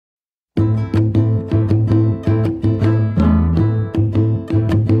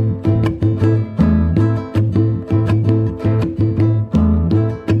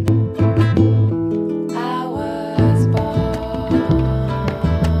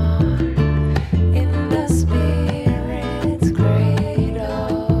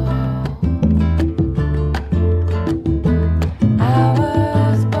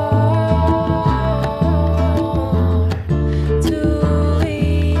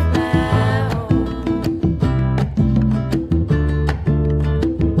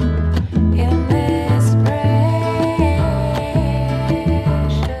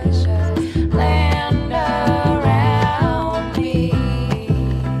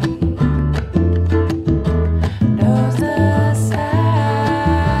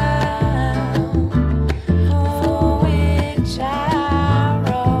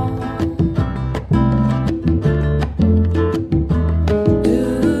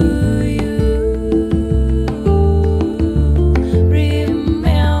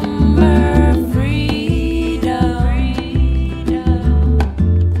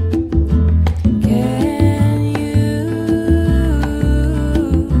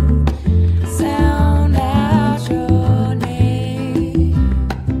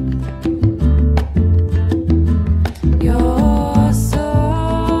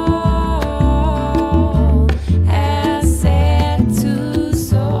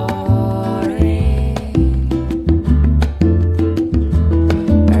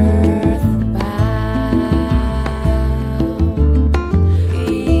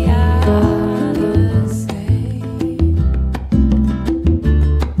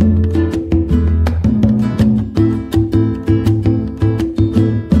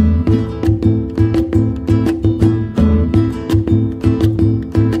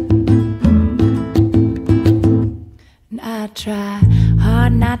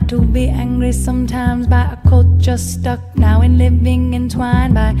not to be angry sometimes by a culture stuck now and living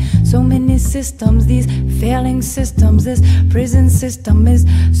entwined by so many systems. These failing systems, this prison system is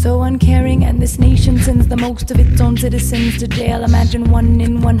so uncaring, and this nation sends the most of its own citizens to jail. Imagine 1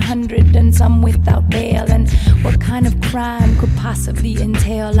 in 100 and some without bail. And what kind of crime could possibly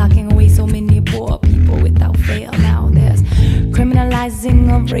entail locking away so many poor people without fail? Now there's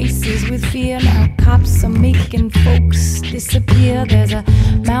criminalizing of races with fear. Now cops are making folks disappear. There's a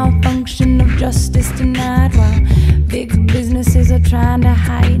malfunction of justice denied, while big businesses are trying to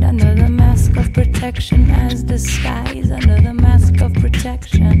hide under the mask of protection as disguise under the mask of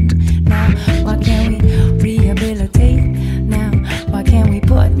protection. Now why can't we rehabilitate? Now why can't we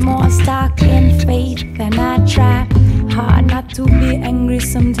put more stock in faith? And I try hard not to be angry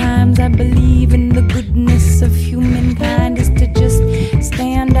sometimes. I believe in the goodness of humankind is to just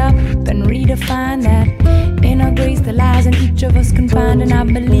stand up and redefine that inner grace that lies in each of us confined. And I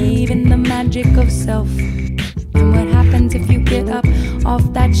believe in the magic of self. And what happens if you get up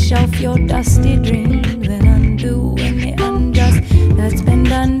off that shelf? Your dusty dreams and undoing the unjust that's been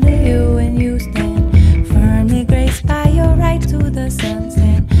done to you.